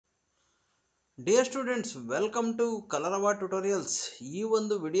Dear students, welcome to ಕಲರವ tutorials. ಈ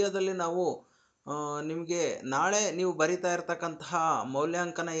ಒಂದು ವಿಡಿಯೋದಲ್ಲಿ ನಾವು ನಿಮಗೆ ನಾಳೆ ನೀವು ಬರಿತಾ ಇರತಕ್ಕಂತಹ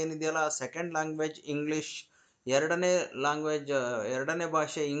ಮೌಲ್ಯಾಂಕನ ಏನಿದೆಯಲ್ಲ, ಸೆಕೆಂಡ್ ಲ್ಯಾಂಗ್ವೇಜ್ ಇಂಗ್ಲೀಷ್, ಎರಡನೇ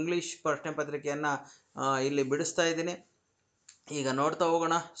ಭಾಷೆ ಇಂಗ್ಲೀಷ್ ಪ್ರಶ್ನೆ ಪತ್ರಿಕೆಯನ್ನು ಇಲ್ಲಿ ಬಿಡಿಸ್ತಾ ಇದ್ದೀನಿ. ಈಗ ನೋಡ್ತಾ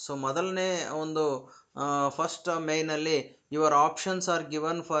ಹೋಗೋಣ. ಸೊ ಮೊದಲನೇ ಒಂದು first ಮೇಯ್ನಲ್ಲಿ your options are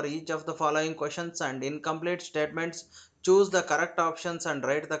given for each of the following questions and incomplete statements. Choose the correct options and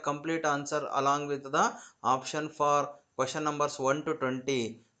write the complete answer along with the option for question numbers 1 to 20.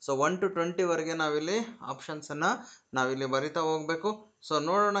 So 1 to 20 ವರೆಗೆ ನಾವಿಲ್ಲಿ ಆಪ್ಷನ್ಸನ್ನು ನಾವಿಲ್ಲಿ ಬರಿತಾ ಹೋಗಬೇಕು. So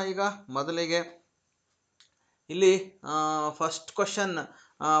ನೋಡೋಣ. ಈಗ ಮೊದಲಿಗೆ ಇಲ್ಲಿ first question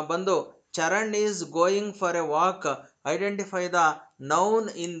ಬಂದು Charan is going for A walk, identify the noun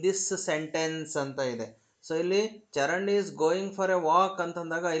in this sentence ಅಂತ ಇದೆ. ಸೊ ಇಲ್ಲಿ Charan is going for A walk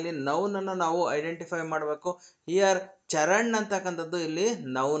ಅಂತಂದಾಗ ಇಲ್ಲಿ ನೌನ್ ಅನ್ನು ನಾವು ಐಡೆಂಟಿಫೈ ಮಾಡಬೇಕು. ಹಿಯರ್ ಚರಣ್ ಅಂತಕ್ಕಂಥದ್ದು ಇಲ್ಲಿ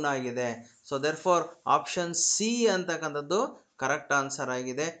ನೌನ್ ಆಗಿದೆ. So there for option C ಅಂತಕ್ಕಂಥದ್ದು ಕರೆಕ್ಟ್ ಆನ್ಸರ್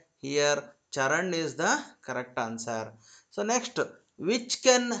ಆಗಿದೆ. Here Charan is the correct answer. So next, which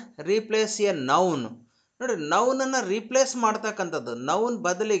can replace A noun. ನೋಡಿ, ನೌನನ್ನು ರೀಪ್ಲೇಸ್ ಮಾಡ್ತಕ್ಕಂಥದ್ದು, ನೌನ್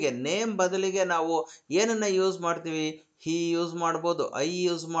ಬದಲಿಗೆ, ನೇಮ್ ಬದಲಿಗೆ ನಾವು ಏನನ್ನು ಯೂಸ್ ಮಾಡ್ತೀವಿ? ಹಿ ಯೂಸ್ ಮಾಡ್ಬೋದು, ಐ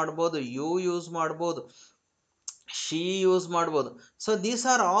ಯೂಸ್ ಮಾಡ್ಬೋದು, ಯು ಯೂಸ್ ಮಾಡ್ಬೋದು, ಶಿ ಯೂಸ್ ಮಾಡ್ಬೋದು. So these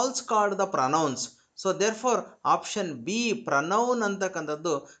are ಆಲ್ಸ್ called the pronouns. So there for option B pronoun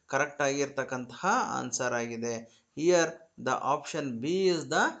ಅಂತಕ್ಕಂಥದ್ದು ಕರೆಕ್ಟ್ ಆಗಿರ್ತಕ್ಕಂತಹ ಆನ್ಸರ್ ಆಗಿದೆ. Here the option B is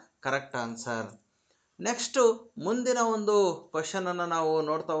the correct answer. Next ಮುಂದಿನ ಒಂದು ಕ್ವಶನನ್ನು ನಾವು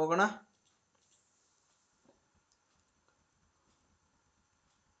ನೋಡ್ತಾ ಹೋಗೋಣ.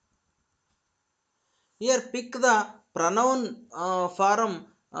 Here pick the pronoun form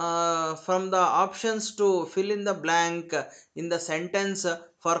from the options to fill in the blank in the sentence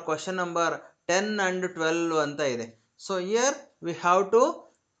for question number 10 and 12 ಅಂತ ಇದೆ. So here we have to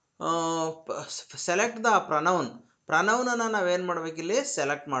select the pronoun. ಪ್ರನೌನನ್ನು ನಾವೇನು ಮಾಡಬೇಕಿಲ್ಲಿ?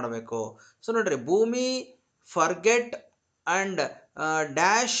 Select ಮಾಡಬೇಕು. So ನೋಡ್ರಿ, ಭೂಮಿ forget and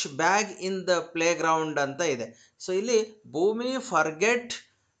dash bag in the play ground ಅಂತ ಇದೆ. So ಇಲ್ಲಿ ಭೂಮಿ forget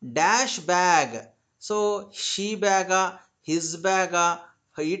dash bag. So she bag, his bag,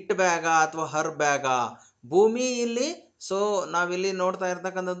 it ಬ್ಯಾಗ ಅಥವಾ ಹರ್ ಬ್ಯಾಗ? ಭೂಮಿ ಇಲ್ಲಿ, ಸೊ ನಾವಿಲ್ಲಿ ನೋಡ್ತಾ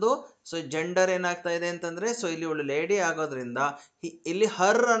ಇರ್ತಕ್ಕಂಥದ್ದು, ಸೊ ಜೆಂಡರ್ ಏನಾಗ್ತಾ ಇದೆ ಅಂತಂದರೆ, ಸೊ ಇಲ್ಲಿ ಇವಳು ಲೇಡಿ ಆಗೋದ್ರಿಂದ ಇಲ್ಲಿ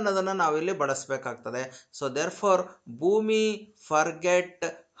ಹರ್ ಅನ್ನೋದನ್ನು ನಾವಿಲ್ಲಿ ಬಳಸಬೇಕಾಗ್ತದೆ. ಸೊ ದೇರ್ ಫಾರ್ ಭೂಮಿ ಫರ್ಗೆಟ್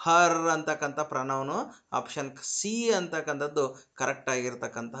ಹರ್ ಅಂತಕ್ಕಂಥ ಪ್ರನೌನು ಆಪ್ಷನ್ ಸಿ ಅಂತಕ್ಕಂಥದ್ದು ಕರೆಕ್ಟ್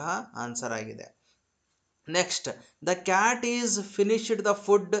ಆಗಿರ್ತಕ್ಕಂತಹ ಆನ್ಸರ್ ಆಗಿದೆ. Next, the cat is finished the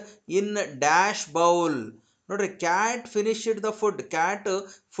food in dash bowl. ನೋಡ್ರಿ, cat finished the food, cat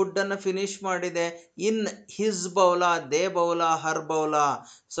ಫುಡ್ಡನ್ನು ಫಿನಿಶ್ ಮಾಡಿದೆ in his ಬೌಲ, they ಬೌಲ, Har ಬೌಲ?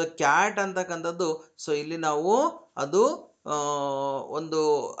 So cat ಅಂತಕ್ಕಂಥದ್ದು, ಸೊ ಇಲ್ಲಿ ನಾವು ಅದು ಒಂದು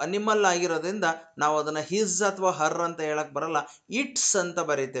ಅನಿಮಲ್ ಆಗಿರೋದ್ರಿಂದ ನಾವು ಅದನ್ನು ಹಿಸ್ ಅಥವಾ ಹರ್ ಅಂತ ಹೇಳಕ್ಕೆ ಬರಲ್ಲ, ಇಟ್ಸ್ ಅಂತ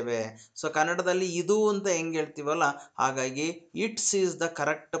ಬರಿತೇವೆ. ಸೊ ಕನ್ನಡದಲ್ಲಿ ಇದು ಅಂತ ಹೆಂಗೆ ಹೇಳ್ತೀವಲ್ಲ, ಹಾಗಾಗಿ ಇಟ್ಸ್ ಈಸ್ ದ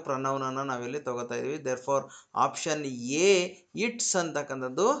ಕರೆಕ್ಟ್ ಪ್ರನೌನನ್ನು ನಾವಿಲ್ಲಿ ತಗೋತಾ ಇದ್ದೀವಿ. There for option A it's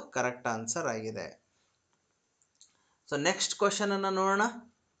ಅಂತಕ್ಕಂಥದ್ದು ಕರೆಕ್ಟ್ ಆನ್ಸರ್ ಆಗಿದೆ. ಸೊ ನೆಕ್ಸ್ಟ್ ಕ್ವಶನ್ ಅನ್ನು ನೋಡೋಣ.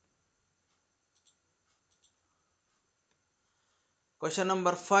 Question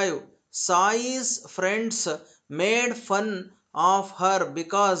number 5. ಸಾಯಿ's friends made fun of her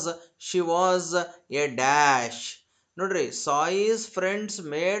because she was A dash. ನೋಡ್ರಿ, ಸಾಯಿ's friends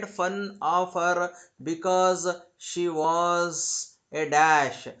made fun of her because she was A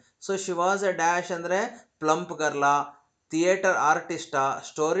dash. So she was A dash ಅಂದರೆ plump ಗರ್ಲ, theatre ಆರ್ಟಿಸ್ಟಾ,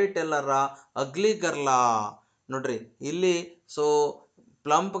 story ಟೆಲ್ಲರ, ಅಗ್ಲಿ ಗರ್ಲ? ನೋಡ್ರಿ, ಇಲ್ಲಿ so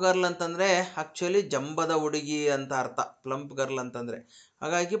plump girl ಅಂತಂದರೆ actually ಜಂಬದ ಹುಡುಗಿ ಅಂತ ಅರ್ಥ, plump girl ಅಂತಂದರೆ.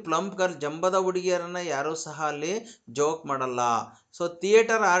 ಹಾಗಾಗಿ ಪ್ಲಂಪ್ ಗರ್ಲ್, ಜಂಬದ ಹುಡುಗಿಯರನ್ನು ಯಾರೂ ಸಹ ಅಲ್ಲಿ ಜೋಕ್ ಮಾಡಲ್ಲ. ಸೊ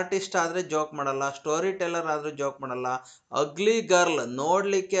ಥಿಯೇಟರ್ ಆರ್ಟಿಸ್ಟ್ ಆದರೆ ಜೋಕ್ ಮಾಡಲ್ಲ, ಸ್ಟೋರಿ ಟೆಲ್ಲರ್ ಆದರೂ ಜೋಕ್ ಮಾಡಲ್ಲ. ಅಗ್ಲಿ ಗರ್ಲ್,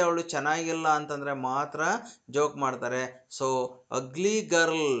 ನೋಡಲಿಕ್ಕೆ ಅವಳು ಚೆನ್ನಾಗಿಲ್ಲ ಅಂತಂದರೆ ಮಾತ್ರ ಜೋಕ್ ಮಾಡ್ತಾರೆ. So ugly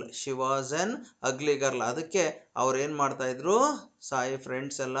girl, she was an ugly girl. ಅದಕ್ಕೆ ಅವ್ರು ಏನು ಮಾಡ್ತಾಯಿದ್ರು, ಸಾಯಿ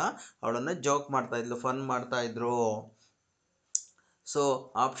ಫ್ರೆಂಡ್ಸ್ ಎಲ್ಲ ಅವಳನ್ನು ಜೋಕ್ ಮಾಡ್ತಾಯಿದ್ಲು, ಫನ್ ಮಾಡ್ತಾಯಿದ್ರು. So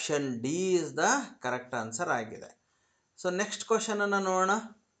option D is the correct answer ಆಗಿದೆ. ಸೊ ನೆಕ್ಸ್ಟ್ ಕ್ವಶನ್ ಅನ್ನು ನೋಡೋಣ.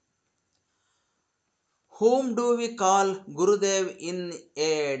 whom do we call Gurudev in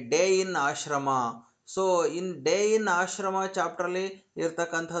a day in ಆಶ್ರಮ? ಸೊ ಇನ್ ಡೇ ಇನ್ ಆಶ್ರಮ ಚಾಪ್ಟ್ರಲ್ಲಿ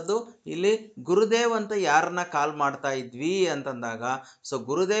ಇರ್ತಕ್ಕಂಥದ್ದು, ಇಲ್ಲಿ ಗುರುದೇವ್ ಅಂತ ಯಾರನ್ನ ಕಾಲ್ ಮಾಡ್ತಾ ಇದ್ವಿ ಅಂತಂದಾಗ, ಸೊ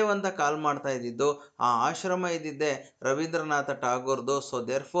ಗುರುದೇವ್ ಅಂತ ಕಾಲ್ ಮಾಡ್ತಾ ಇದ್ದಿದ್ದು ಆ ಆಶ್ರಮ ಇದ್ದಿದ್ದೆ Rabindranath ಟಾಗೋರ್ದು. So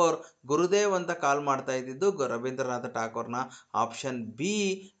there four Gurudev ಅಂತ ಕಾಲ್ ಮಾಡ್ತಾ ಇದ್ದಿದ್ದು Rabindranath ಟಾಗೋರ್ನ. Option B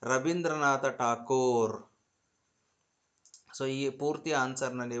Rabindranath Thakur. So ಈ ಪೂರ್ತಿ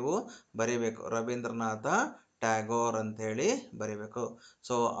ಆನ್ಸರ್ನ ನೀವು ಬರೀಬೇಕು, ರವೀಂದ್ರನಾಥ ಟ್ಯಾಗೋರ್ ಅಂತ ಹೇಳಿ ಬರೀಬೇಕು.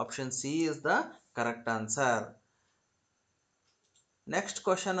 So option C is the correct answer. Next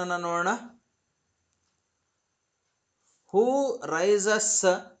question ಅನ್ನು ನೋಡೋಣ. ಹೂ ರೈಸಸ್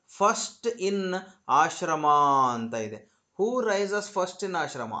ಫಸ್ಟ್ ಇನ್ ಆಶ್ರಮ ಅಂತ ಇದೆ. ಹೂ ರೈಸಸ್ ಫಸ್ಟ್ ಇನ್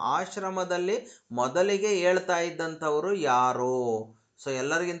ಆಶ್ರಮ, ಆಶ್ರಮದಲ್ಲಿ ಮೊದಲಿಗೆ ಹೇಳ್ತಾ ಇದ್ದಂಥವ್ರು ಯಾರು? ಸೊ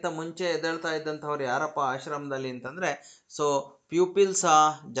ಎಲ್ಲರಿಗಿಂತ ಮುಂಚೆ ಎದ್ದೇಳ್ತಾ ಇದ್ದಂಥವ್ರು ಯಾರಪ್ಪ ಆಶ್ರಮದಲ್ಲಿ ಅಂತಂದರೆ, ಸೊ ಪ್ಯೂಪಿಲ್ಸಾ,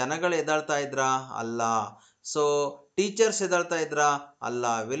 ಜನಗಳು ಎದ್ದೇಳ್ತಾ ಇದ್ರಾ? ಅಲ್ಲ. ಸೊ ಟೀಚರ್ಸ್ ಎದ್ದೇಳ್ತಾ ಇದ್ರಾ? ಅಲ್ಲ.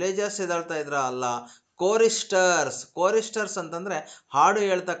 ವಿಲೇಜರ್ಸ್ ಎದ್ದೇಳ್ತಾ ಇದ್ರಾ? ಅಲ್ಲ. ಕೋರಿಸ್ಟರ್ಸ್ ಅಂತಂದರೆ ಹಾಡು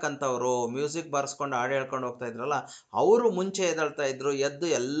ಹೇಳ್ತಕ್ಕಂಥವ್ರು, ಮ್ಯೂಸಿಕ್ ಬಾರಿಸ್ಕೊಂಡು ಹಾಡು ಹೇಳ್ಕೊಂಡು ಹೋಗ್ತಾ ಇದ್ರಲ್ಲ, ಅವರು ಮುಂಚೆ ಎದ್ದೇಳ್ತಾ ಇದ್ರು, ಎದ್ದು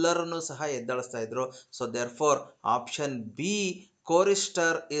ಎಲ್ಲರನ್ನೂ ಸಹ ಎದ್ದೇಳಿಸ್ತಾ ಇದ್ರು. So therefore option B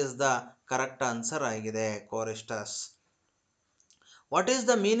ಕೋರಿಸ್ಟರ್ is the correct answer ಆಗಿದೆ. ಕೋರಿಸ್ಟರ್ಸ್. What is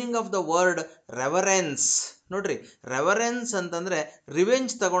the meaning of the word reverence? ನೋಡ್ರಿ, ರೆವರೆನ್ಸ್ ಅಂತಂದರೆ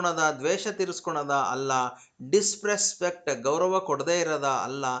ರಿವೆಂಜ್ ತಗೊಳೋದ, ದ್ವೇಷ ತೀರಿಸ್ಕೊಳೋದ ಅಲ್ಲ. ಡಿಸ್ರೆಸ್ಪೆಕ್ಟ್, ಗೌರವ ಕೊಡದೇ ಇರೋದ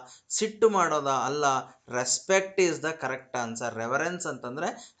ಅಲ್ಲ. ಸಿಟ್ಟು ಮಾಡೋದ ಅಲ್ಲ. Respect is the correct answer. Reverence ಅಂತಂದರೆ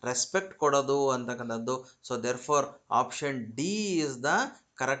ರೆಸ್ಪೆಕ್ಟ್ ಕೊಡೋದು ಅಂತಕ್ಕಂಥದ್ದು. So therefore option D is the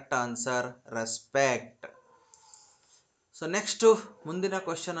correct answer, respect. So next ಮುಂದಿನ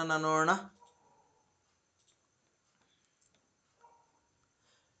ಕ್ವಶನನ್ನು ನೋಡೋಣ.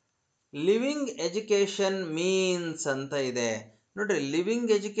 ಲಿವಿಂಗ್ ಎಜುಕೇಷನ್ ಮೀನ್ಸ್ ಅಂತ ಇದೆ. ನೋಡ್ರಿ,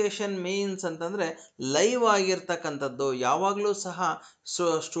 ಲಿವಿಂಗ್ ಎಜುಕೇಷನ್ ಮೀನ್ಸ್ ಅಂತಂದರೆ ಲೈವ್ ಆಗಿರ್ತಕ್ಕಂಥದ್ದು. ಯಾವಾಗಲೂ ಸಹ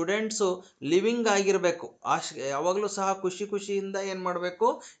ಸ್ಟೂಡೆಂಟ್ಸು ಲಿವಿಂಗ್ ಆಗಿರಬೇಕು. ಯಾವಾಗಲೂ ಸಹ ಖುಷಿ ಖುಷಿಯಿಂದ ಏನು ಮಾಡಬೇಕು?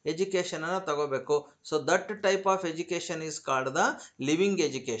 ಎಜುಕೇಷನನ್ನು ತಗೋಬೇಕು. So that type of education is called the living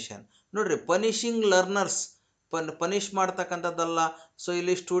education. ನೋಡ್ರಿ, ಪನಿಷಿಂಗ್ ಲರ್ನರ್ಸ್, ಪನಿಷ್ ಮಾಡ್ತಕ್ಕಂಥದ್ದಲ್ಲ. ಸೊ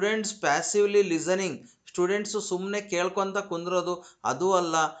ಇಲ್ಲಿ ಸ್ಟೂಡೆಂಟ್ಸ್ ಪ್ಯಾಸಿವ್ಲಿ ಲಿಸನಿಂಗ್, ಸ್ಟೂಡೆಂಟ್ಸು ಸುಮ್ಮನೆ ಕೇಳ್ಕೊತ ಕುಂದ್ರೋದು, ಅದು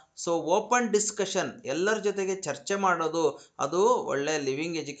ಅಲ್ಲ. ಸೊ ಓಪನ್ ಡಿಸ್ಕಷನ್, ಎಲ್ಲರ ಜೊತೆಗೆ ಚರ್ಚೆ ಮಾಡೋದು, ಅದು ಒಳ್ಳೆ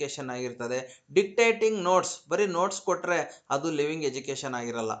ಲಿವಿಂಗ್ ಎಜುಕೇಷನ್ ಆಗಿರ್ತದೆ. ಡಿಕ್ಟೇಟಿಂಗ್ ನೋಟ್ಸ್, ಬರೀ ನೋಟ್ಸ್ ಕೊಟ್ಟರೆ ಅದು ಲಿವಿಂಗ್ ಎಜುಕೇಷನ್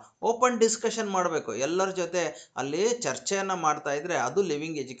ಆಗಿರಲ್ಲ. ಓಪನ್ ಡಿಸ್ಕಷನ್ ಮಾಡಬೇಕು, ಎಲ್ಲರ ಜೊತೆ ಅಲ್ಲಿ ಚರ್ಚೆಯನ್ನು ಮಾಡ್ತಾ ಇದ್ರೆ ಅದು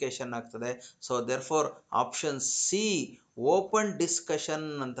ಲಿವಿಂಗ್ ಎಜುಕೇಷನ್ ಆಗ್ತದೆ. So therefore option C open discussion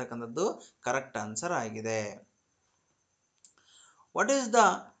ಅಂತಕ್ಕಂಥದ್ದು ಕರೆಕ್ಟ್ ಆನ್ಸರ್ ಆಗಿದೆ. What is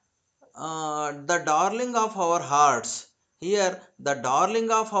the darling of our arts? Here the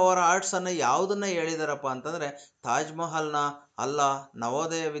darling of our arts ಅನ್ನು ಯಾವುದನ್ನು ಹೇಳಿದಾರಪ್ಪ ಅಂತಂದರೆ, ತಾಜ್ ಮಹಲ್ನ ಅಲ್ಲ,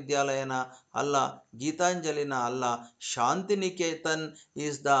 ನವೋದಯ ವಿದ್ಯಾಲಯನ ಅಲ್ಲ, ಗೀತಾಂಜಲಿನ ಅಲ್ಲ, Shantiniketan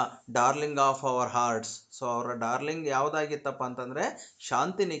is the darling of our arts. So ಅವರ ಡಾರ್ಲಿಂಗ್ ಯಾವುದಾಗಿತ್ತಪ್ಪ ಅಂತಂದರೆ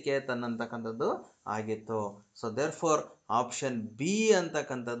ಶಾಂತಿನಿಕೇತನ್ ಅಂತಕ್ಕಂಥದ್ದು ಆಗಿತ್ತು. ಸೊ ದೇರ್ಫೋರ್ ಆಪ್ಷನ್ ಬಿ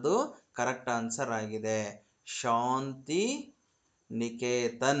ಅಂತಕ್ಕಂಥದ್ದು ಕರೆಕ್ಟ್ ಆನ್ಸರ್ ಆಗಿದೆ. ಶಾಂತಿ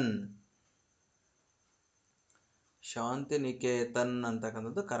ನಿಕೇತನ್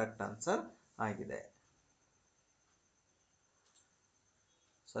ಅಂತಕ್ಕಂಥದ್ದು ಕರೆಕ್ಟ್ ಆನ್ಸರ್ ಆಗಿದೆ.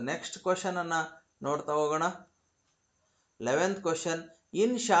 ಸೊ ನೆಕ್ಸ್ಟ್ ಕ್ವಶನ್ ಅನ್ನ ನೋಡ್ತಾ ಹೋಗೋಣ. 11th question.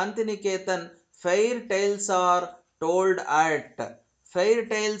 In Shantiniketan fire tiles are told at? Fire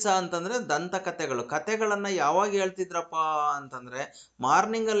tiles ಅಂತಂದರೆ ದಂತಕಥೆಗಳು. ಕಥೆಗಳನ್ನು ಯಾವಾಗ ಹೇಳ್ತಿದ್ರಪ್ಪ ಅಂತಂದರೆ,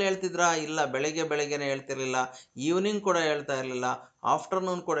 ಮಾರ್ನಿಂಗಲ್ಲಿ ಹೇಳ್ತಿದ್ರಾ? ಇಲ್ಲ, ಬೆಳಗ್ಗೆನೇ ಹೇಳ್ತಿರ್ಲಿಲ್ಲ. ಈವ್ನಿಂಗ್ ಕೂಡ ಹೇಳ್ತಾ ಇರಲಿಲ್ಲ,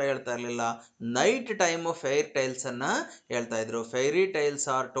 ಆಫ್ಟರ್ನೂನ್ ಕೂಡ ಹೇಳ್ತಾ ಇರಲಿಲ್ಲ. ನೈಟ್ ಟೈಮು ಫೈರ್ ಟೈಲ್ಸನ್ನು ಹೇಳ್ತಾ ಇದ್ರು. Fiery tiles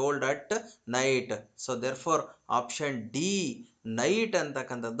are told at night. So therefore option D night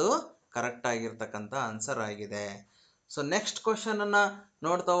ಅಂತಕ್ಕಂಥದ್ದು ಕರೆಕ್ಟ್ ಆಗಿರ್ತಕ್ಕಂಥ ಆನ್ಸರ್ ಆಗಿದೆ. ಸೊ ನೆಕ್ಸ್ಟ್ ಕ್ವಶನನ್ನು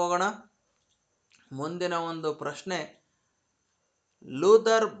ನೋಡ್ತಾ ಹೋಗೋಣ. ಮುಂದಿನ ಒಂದು ಪ್ರಶ್ನೆ,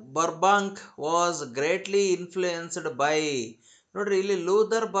 Luther ಬರ್ಬಾಂಕ್ was greatly influenced by? ನೋಡ್ರಿ, ಇಲ್ಲಿ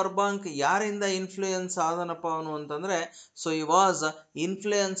ಲೂಥರ್ ಬರ್ಬಾಂಕ್ ಯಾರಿಂದ ಇನ್ಫ್ಲೂಯೆನ್ಸ್ ಆದನಪ್ಪ ಅವನು ಅಂತಂದರೆ, ಸೊ ಈ was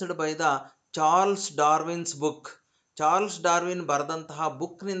influenced by the Charles Darwin's book. Charles Darwin ಬರೆದಂತಹ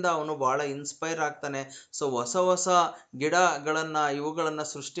ಬುಕ್ನಿಂದ ಅವನು ಭಾಳ ಇನ್ಸ್ಪೈರ್ ಆಗ್ತಾನೆ. ಸೊ ಹೊಸ ಗಿಡಗಳನ್ನು, ಇವುಗಳನ್ನು,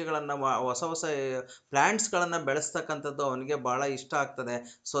 ಸೃಷ್ಟಿಗಳನ್ನು, ಹೊಸ ಪ್ಲ್ಯಾಂಟ್ಸ್ಗಳನ್ನು ಬೆಳೆಸ್ತಕ್ಕಂಥದ್ದು ಅವನಿಗೆ ಭಾಳ ಇಷ್ಟ ಆಗ್ತದೆ.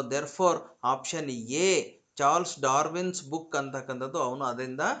 So therefore option A Charles Darwin's book ಅಂತಕ್ಕಂಥದ್ದು ಅವನು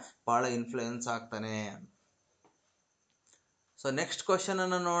ಅದರಿಂದ ಭಾಳ ಇನ್ಫ್ಲೂಯೆನ್ಸ್ ಆಗ್ತಾನೆ. ಸೊ ನೆಕ್ಸ್ಟ್ ಕ್ವಶನ್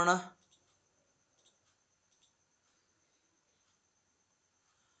ಅನ್ನು ನೋಡೋಣ.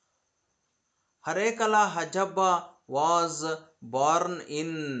 ಹರೇಕಲ ಹಜಬ್ಬ ವಾಸ್ ಬಾರ್ನ್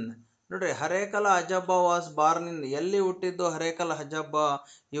ಇನ್? ನೋಡ್ರಿ, ಹರೇಕಲ ಹಜಬ್ಬ ವಾಸ್ ಬಾರ್ನ್ ಇನ್, ಎಲ್ಲಿ ಹುಟ್ಟಿದ್ದು ಹರೇಕಲ ಹಜಬ್ಬ?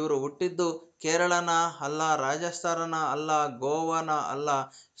 ಇವರು ಹುಟ್ಟಿದ್ದು ಕೇರಳನ ಅಲ್ಲ, ರಾಜಸ್ಥಾನನ ಅಲ್ಲ, ಗೋವಾನ ಅಲ್ಲ.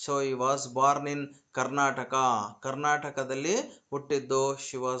 ಸೊ ಈ ವಾಸ್ ಬಾರ್ನ್ ಇನ್ ಕರ್ನಾಟಕ. ಕರ್ನಾಟಕದಲ್ಲಿ ಹುಟ್ಟಿದ್ದು.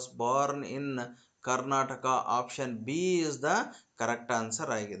 She was born in Karnataka. Option B is the correct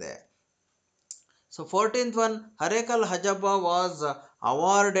answer ಆಗಿದೆ. So 14th one, ಹರೇಕಲ್ ಹಜಬ್ಬ was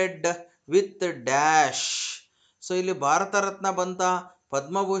awarded with dash? So ಇಲ್ಲಿ ಭಾರತ ರತ್ನ ಬಂತ,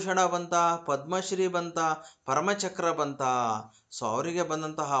 ಪದ್ಮಭೂಷಣ ಬಂತ, ಪದ್ಮಶ್ರೀ ಬಂತ, ಪರಮಚಕ್ರ ಬಂತ? ಸೊ ಅವರಿಗೆ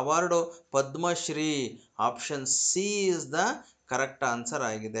ಬಂದಂತಹ award Padmashri. Option C is the correct answer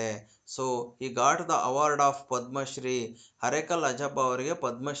ಆಗಿದೆ. ಸೊ ಈ got the award of Padmashri. ಅರೇಕಲ್ ಅಜಬ್ಬ ಅವರಿಗೆ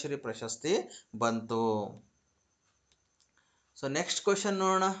ಪದ್ಮಶ್ರೀ ಪ್ರಶಸ್ತಿ ಬಂತು. ಸೊ ನೆಕ್ಸ್ಟ್ ಕ್ವಶನ್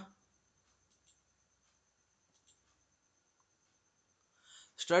ನೋಡೋಣ.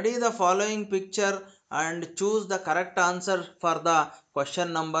 Study the following picture and choose the correct answer for the question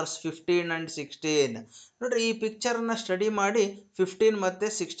numbers 15 and 16. ನೋಡ್ರಿ ಈ ಪಿಕ್ಚರನ್ನು ಸ್ಟಡಿ ಮಾಡಿ 15 ಮತ್ತು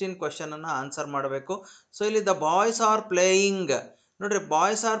 16 ಕ್ವಶನನ್ನು ಆನ್ಸರ್ ಮಾಡಬೇಕು. ಸೊ ಇಲ್ಲಿ ದ ಬಾಯ್ಸ್ ಆರ್ ಪ್ಲೇಯಿಂಗ್, ನೋಡ್ರಿ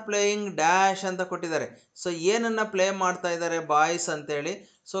ಬಾಯ್ಸ್ ಆರ್ ಪ್ಲೇಯಿಂಗ್ ಡ್ಯಾಶ್ ಅಂತ ಕೊಟ್ಟಿದ್ದಾರೆ. ಸೊ ಏನನ್ನು ಪ್ಲೇ ಮಾಡ್ತಾ ಇದ್ದಾರೆ ಬಾಯ್ಸ್ ಅಂತೇಳಿ.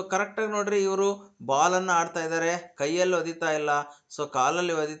 ಸೊ ಕರೆಕ್ಟಾಗಿ ನೋಡ್ರಿ, ಇವರು ಬಾಲನ್ನು ಆಡ್ತಾ ಇದ್ದಾರೆ, ಕೈಯಲ್ಲಿ ಒದಿತಾ ಇಲ್ಲ, ಸೊ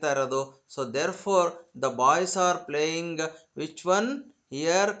ಕಾಲಲ್ಲಿ ಒದಿತಾ ಇರೋದು. So there four the boys are playing which one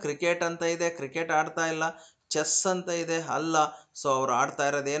here? Cricket ಅಂತ ಇದೆ, ಕ್ರಿಕೆಟ್ ಆಡ್ತಾ ಇಲ್ಲ. ಚೆಸ್ ಅಂತ ಇದೆ, ಅಲ್ಲ. ಸೊ ಅವ್ರು ಆಡ್ತಾ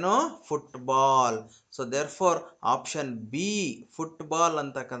ಇರೋದೇನು? Football. So there four option B football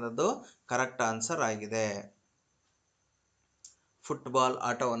ಅಂತಕ್ಕಂಥದ್ದು ಕರೆಕ್ಟ್ ಆನ್ಸರ್ ಆಗಿದೆ. ಫುಟ್ಬಾಲ್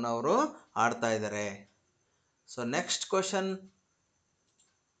ಆಟವನ್ನು ಅವರು ಆಡ್ತಾ ಇದ್ದಾರೆ. So next question.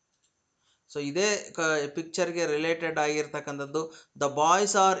 ಸೊ ಇದೇ ಪಿಕ್ಚರ್ಗೆ ರಿಲೇಟೆಡ್ ಆಗಿರ್ತಕ್ಕಂಥದ್ದು. The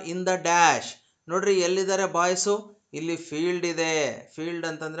boys are in the dash. ನೋಡ್ರಿ ಎಲ್ಲಿದ್ದಾರೆ ಬಾಯ್ಸು? ಇಲ್ಲಿ ಫೀಲ್ಡ್ ಇದೆ. ಫೀಲ್ಡ್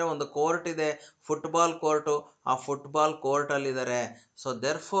ಅಂತಂದರೆ ಒಂದು ಕೋರ್ಟ್ ಇದೆ, ಫುಟ್ಬಾಲ್ ಕೋರ್ಟು. ಆ football ಕೋರ್ಟಲ್ಲಿದ್ದಾರೆ. So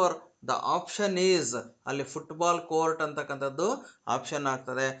there four the option is, ಅಲ್ಲಿ ಫುಟ್ಬಾಲ್ ಕೋರ್ಟ್ ಅಂತಕ್ಕಂಥದ್ದು ಆಪ್ಷನ್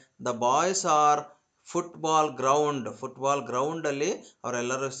ಆಗ್ತದೆ. The boys are football ground. Football ಗ್ರೌಂಡಲ್ಲಿ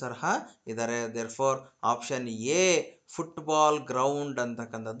ಅವರೆಲ್ಲರೂ ಸಹ ಇದ್ದಾರೆ. There four option A football ground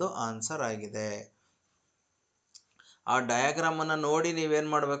ಅಂತಕ್ಕಂಥದ್ದು ಆನ್ಸರ್ ಆಗಿದೆ. ಆ ಡಯಾಗ್ರಾಮನ್ನು ನೋಡಿ ನೀವೇನು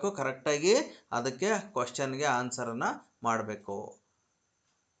ಮಾಡಬೇಕು? ಕರೆಕ್ಟಾಗಿ ಅದಕ್ಕೆ ಕ್ವಶನ್ಗೆ ಆನ್ಸರನ್ನು ಮಾಡಬೇಕು.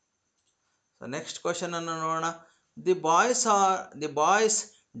 ಸೊ ನೆಕ್ಸ್ಟ್ ಕ್ವಶನನ್ನು ನೋಡೋಣ. The boys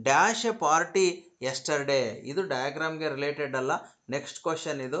dash A party yesterday. ಇದು ಡಯಾಗ್ರಾಮ್ಗೆ ರಿಲೇಟೆಡ್ ಅಲ್ಲ, ನೆಕ್ಸ್ಟ್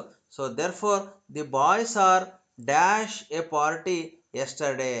ಕ್ವಶನ್ ಇದು. So there four the boys are dash A party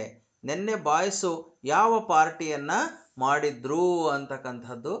yesterday. ನಿನ್ನೆ ಬಾಯ್ಸು ಯಾವ ಪಾರ್ಟಿಯನ್ನು ಮಾಡಿದ್ರು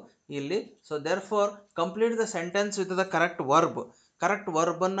ಅಂತಕ್ಕಂಥದ್ದು ಇಲ್ಲಿ. So there four complete the sentence with the correct verb. Correct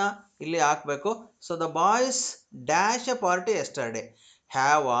ವರ್ಬನ್ನು ಇಲ್ಲಿ ಹಾಕಬೇಕು. So the boys dash A party yesterday.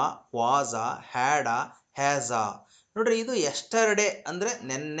 ಹ್ಯಾವ, ವಾಸ, ಹ್ಯಾಡ, ಹ್ಯಾಸ. ನೋಡ್ರಿ ಇದು ಎಸ್ಟರ್ಡೇ ಅಂದರೆ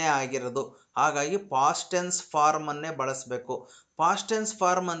ನೆನ್ನೆ ಆಗಿರೋದು, ಹಾಗಾಗಿ ಪಾಸ್ಟ್ ಟೆನ್ಸ್ ಫಾರ್ಮನ್ನೇ ಬಳಸಬೇಕು. ಪಾಸ್ಟ್ ಟೆನ್ಸ್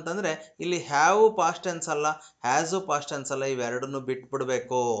ಫಾರ್ಮ್ ಅಂತಂದರೆ ಇಲ್ಲಿ ಹ್ಯಾವು ಪಾಸ್ಟ್ ಟೆನ್ಸ್ ಅಲ್ಲ, ಹ್ಯಾಸು ಪಾಸ್ಟ್ ಟೆನ್ಸ್ ಅಲ್ಲ, ಇವೆರಡನ್ನೂ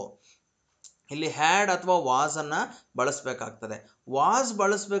ಬಿಟ್ಬಿಡಬೇಕು. ಇಲ್ಲಿ ಹ್ಯಾಡ್ ಅಥವಾ ವಾಸನ್ನು ಬಳಸಬೇಕಾಗ್ತದೆ. ವಾಸ್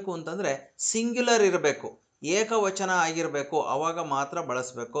ಬಳಸಬೇಕು ಅಂತಂದರೆ ಸಿಂಗ್ಯುಲರ್ ಇರಬೇಕು, ಏಕವಚನ ಆಗಿರಬೇಕು, ಆವಾಗ ಮಾತ್ರ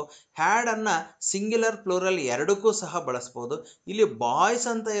ಬಳಸಬೇಕು. ಹ್ಯಾಡನ್ನು ಸಿಂಗ್ಯುಲರ್ ಪ್ಲೂರಲ್ ಎರಡಕ್ಕೂ ಸಹ ಬಳಸ್ಬೋದು. ಇಲ್ಲಿ ಬಾಯ್ಸ್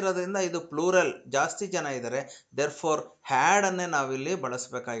ಅಂತ ಇರೋದ್ರಿಂದ ಇದು ಪ್ಲೂರಲ್, ಜಾಸ್ತಿ ಜನ ಇದ್ದಾರೆ. ದೇರ್ ಫೋರ್ ಹ್ಯಾಡನ್ನೇ ನಾವಿಲ್ಲಿ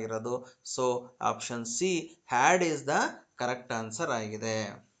ಬಳಸಬೇಕಾಗಿರೋದು. So option she had is the correct answer ಆಗಿದೆ.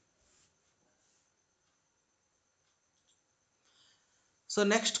 ಸೊ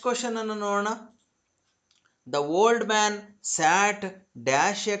ನೆಕ್ಸ್ಟ್ ಕ್ವಶನ್ ಅನ್ನು ನೋಡೋಣ. The old man sat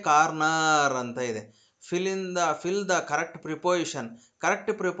dash A corner ಅಂತ ಇದೆ. Fill the correct preposition.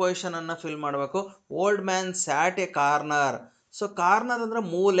 Correct preposition ಅನ್ನು ಫಿಲ್ ಮಾಡಬೇಕು. Old man sat A corner. So corner ಅಂದರೆ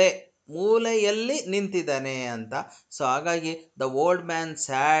ಮೂಲೆ, ಮೂಲೆಯಲ್ಲಿ ನಿಂತಿದ್ದಾನೆ ಅಂತ. ಸೊ ಹಾಗಾಗಿ the old man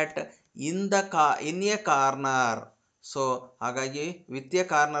sat in a corner. So ಹಾಗಾಗಿ ವಿತ್ ಎ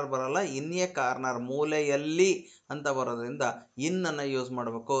ಕಾರ್ನರ್ ಬರಲ್ಲ, ಇನ್ ಎ ಕಾರ್ನರ್, ಮೂಲೆಯಲ್ಲಿ ಅಂತ ಬರೋದ್ರಿಂದ ಇನ್ ಅನ್ನು ಯೂಸ್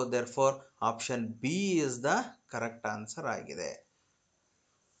ಮಾಡಬೇಕು. There four option B is the correct answer ಆಗಿದೆ.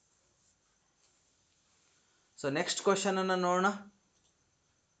 ಸೊ ನೆಕ್ಸ್ಟ್ ಕ್ವಶನ್ ಅನ್ನು ನೋಡೋಣ.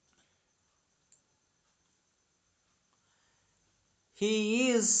 He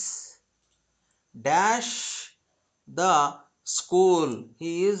is dash the school. He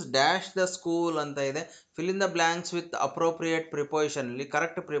is dash the school ಅಂತ ಇದೆ. Fill in the blanks with appropriate preposition. ಇಲ್ಲಿ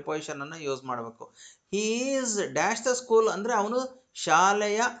ಕರೆಕ್ಟ್ ಪ್ರಿಪೋಸಿಷನ್ ಅನ್ನು use ಮಾಡಬೇಕು. He is dash the school ಅಂದರೆ ಅವನು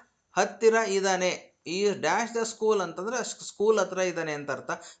ಶಾಲೆಯ ಹತ್ತಿರ ಇದ್ದಾನೆ. ಈ ಡ್ಯಾಶ್ ದ ಸ್ಕೂಲ್ ಅಂತಂದರೆ ಸ್ಕೂಲ್ ಹತ್ರ ಇದ್ದಾನೆ ಅಂತ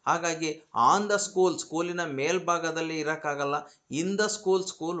ಅರ್ಥ. ಹಾಗಾಗಿ ಆನ್ ದ ಸ್ಕೂಲ್, ಸ್ಕೂಲಿನ ಮೇಲ್ಭಾಗದಲ್ಲಿ ಇರೋಕ್ಕಾಗಲ್ಲ. In the school,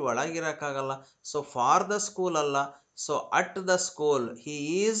 school ಒಳಗಿರೋಕ್ಕಾಗಲ್ಲ. So for the school ಅಲ್ಲ, so at the school. He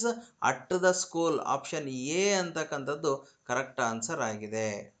is at the school. Option A ಅಂತಕ್ಕಂಥದ್ದು ಕರೆಕ್ಟ್ ಆನ್ಸರ್ ಆಗಿದೆ.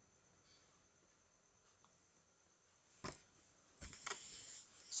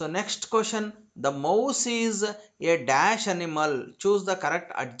 So next question. The mouse is A dash animal. Choose the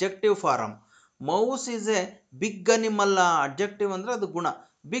correct adjective farm. Mouse is A big animal. Adjective ಅಂದರೆ ಅದು ಗುಣ.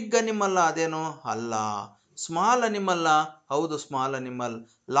 Big animal ಅದೇನು ಅಲ್ಲ. Small ಅನಿಮಲ್ಲ, ಹೌದು small animal.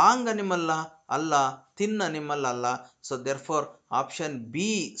 Long ಅನಿಮಲ್ಲ, ಅಲ್ಲ. Thin animal ಅಲ್ಲ. So therefore option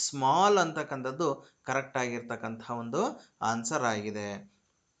B small ಅಂತಕ್ಕಂಥದ್ದು correct ಆಗಿರ್ತಕ್ಕಂಥ ಒಂದು ಆನ್ಸರ್ ಆಗಿದೆ.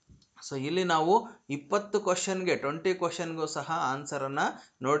 ಸೊ ಇಲ್ಲಿ ನಾವು 20 ಕ್ವಶನ್ಗೆ 20 ಕ್ವಶನ್ಗೂ ಸಹ ಆನ್ಸರನ್ನು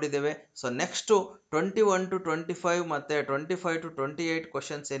ನೋಡಿದ್ದೇವೆ. ಸೊ ನೆಕ್ಸ್ಟು 21 to 25 ಮತ್ತು 25 to 28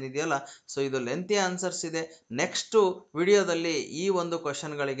 ಕ್ವಶನ್ಸ್ ಏನಿದೆಯಲ್ಲ, ಸೊ ಇದು ಲೆಂತಿ ಆನ್ಸರ್ಸ್ ಇದೆ. ನೆಕ್ಸ್ಟು ವಿಡಿಯೋದಲ್ಲಿ ಈ ಒಂದು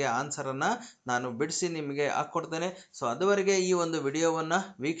ಕ್ವಶನ್ಗಳಿಗೆ ಆನ್ಸರನ್ನು ನಾನು ಬಿಡಿಸಿ ನಿಮಗೆ ಹಾಕ್ಕೊಡ್ತೇನೆ. ಸೊ ಅದುವರೆಗೆ ಈ ಒಂದು ವಿಡಿಯೋವನ್ನು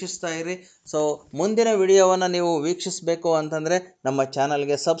ವೀಕ್ಷಿಸ್ತಾ ಇರಿ. ಸೊ ಮುಂದಿನ ವಿಡಿಯೋವನ್ನು ನೀವು ವೀಕ್ಷಿಸಬೇಕು ಅಂತಂದರೆ ನಮ್ಮ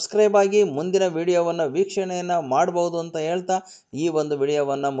ಚಾನಲ್ಗೆ ಸಬ್ಸ್ಕ್ರೈಬ್ ಆಗಿ ಮುಂದಿನ ವಿಡಿಯೋವನ್ನು ವೀಕ್ಷಣೆಯನ್ನು ಮಾಡ್ಬೋದು ಅಂತ ಹೇಳ್ತಾ ಈ ಒಂದು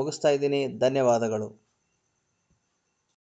ವಿಡಿಯೋವನ್ನು ಮುಗಿಸ್ತಾ ಇದ್ದೀನಿ. ಧನ್ಯವಾದಗಳು.